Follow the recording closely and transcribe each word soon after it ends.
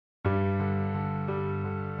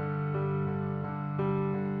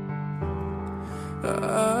Hi.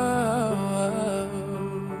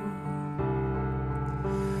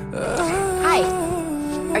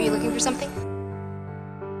 Are you looking for something?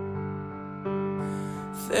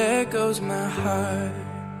 There goes my heart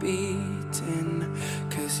beating,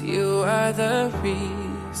 'cause you are the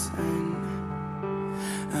reason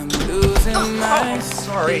I'm losing my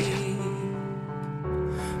sorry. sleep.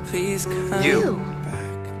 Please come You.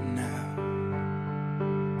 back now.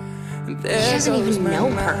 He doesn't even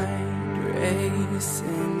know her.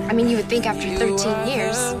 I mean, you would think after 13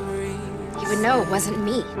 years, he would know it wasn't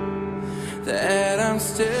me. That I'm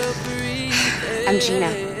still breathing. I'm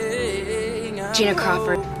Gina. Gina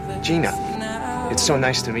Crawford. Gina, it's so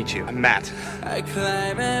nice to meet you. I'm Matt. I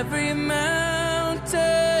climb every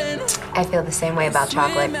mountain. I feel the same way about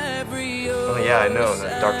chocolate. Oh yeah, I know. The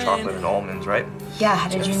dark chocolate and almonds, right? Yeah, how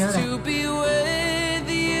did you know To that? be with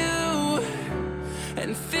you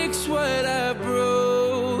and fix what I've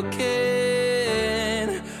broken.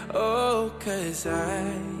 Oh, 'cause I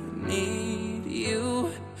need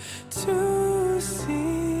you to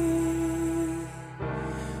see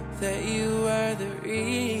that you are the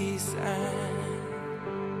reason.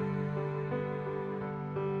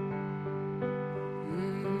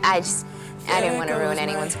 I didn't want to ruin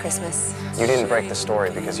anyone's Christmas. You didn't break the story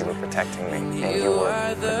because you were protecting me. And you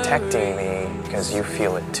were protecting me because you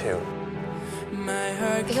feel it too. My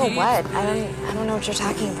heart Feel what? I don't know what you're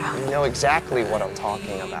talking about. You know exactly what I'm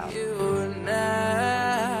talking about.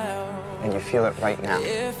 now. And you feel it right now.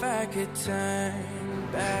 If I could turn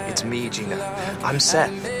back. It's me, Gina. I'm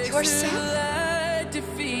Seth. You're Seth?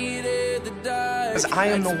 Because I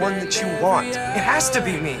am the one that you want. It has to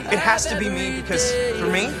be me. It has to be me because, for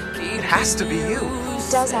me, it has to be you.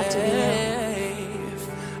 It does have to be you.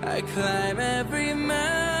 I climb every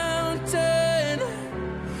mountain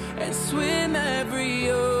and swim every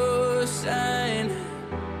ocean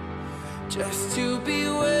just to be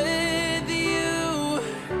with you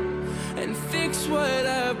and fix what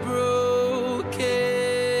I've broken.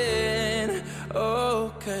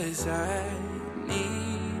 Oh, 'cause I